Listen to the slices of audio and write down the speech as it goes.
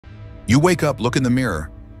You wake up, look in the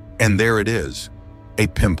mirror, and there it is, a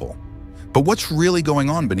pimple. But what's really going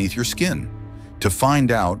on beneath your skin? To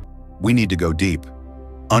find out, we need to go deep,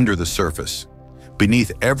 under the surface.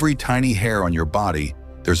 Beneath every tiny hair on your body,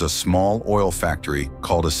 there's a small oil factory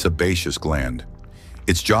called a sebaceous gland.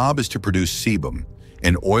 Its job is to produce sebum,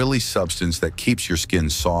 an oily substance that keeps your skin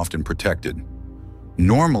soft and protected.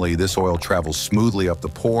 Normally, this oil travels smoothly up the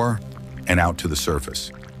pore and out to the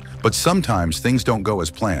surface. But sometimes things don't go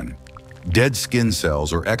as planned. Dead skin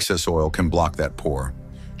cells or excess oil can block that pore,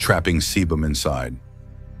 trapping sebum inside.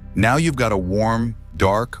 Now you've got a warm,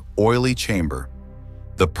 dark, oily chamber,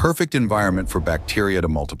 the perfect environment for bacteria to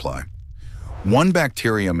multiply. One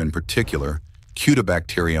bacterium in particular,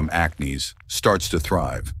 Cutibacterium acnes, starts to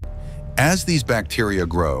thrive. As these bacteria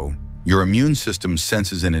grow, your immune system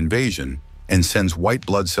senses an invasion and sends white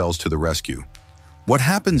blood cells to the rescue. What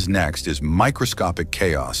happens next is microscopic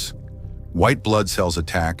chaos. White blood cells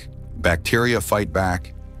attack, bacteria fight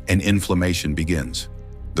back, and inflammation begins.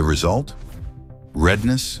 The result?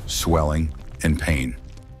 Redness, swelling, and pain.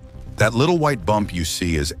 That little white bump you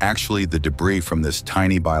see is actually the debris from this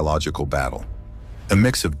tiny biological battle. A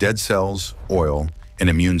mix of dead cells, oil, and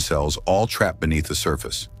immune cells all trapped beneath the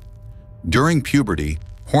surface. During puberty,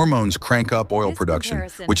 hormones crank up oil production,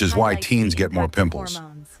 which is why teens get more pimples.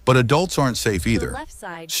 But adults aren't safe either.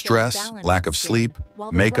 Stress, lack of sleep,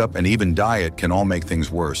 makeup, and even diet can all make things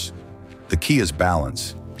worse. The key is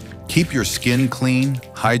balance. Keep your skin clean,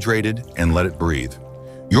 hydrated, and let it breathe.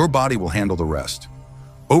 Your body will handle the rest.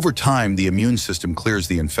 Over time, the immune system clears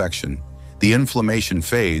the infection, the inflammation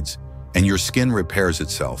fades, and your skin repairs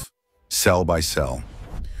itself, cell by cell.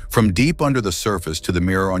 From deep under the surface to the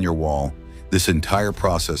mirror on your wall, this entire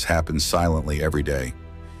process happens silently every day.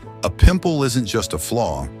 A pimple isn't just a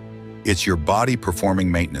flaw, it's your body performing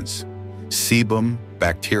maintenance. Sebum,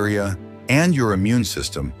 bacteria, and your immune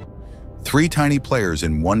system. 3 tiny players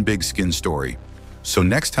in one big skin story. So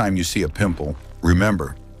next time you see a pimple,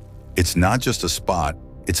 remember, it's not just a spot,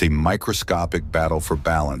 it's a microscopic battle for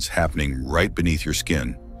balance happening right beneath your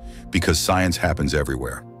skin. Because science happens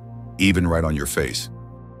everywhere, even right on your face.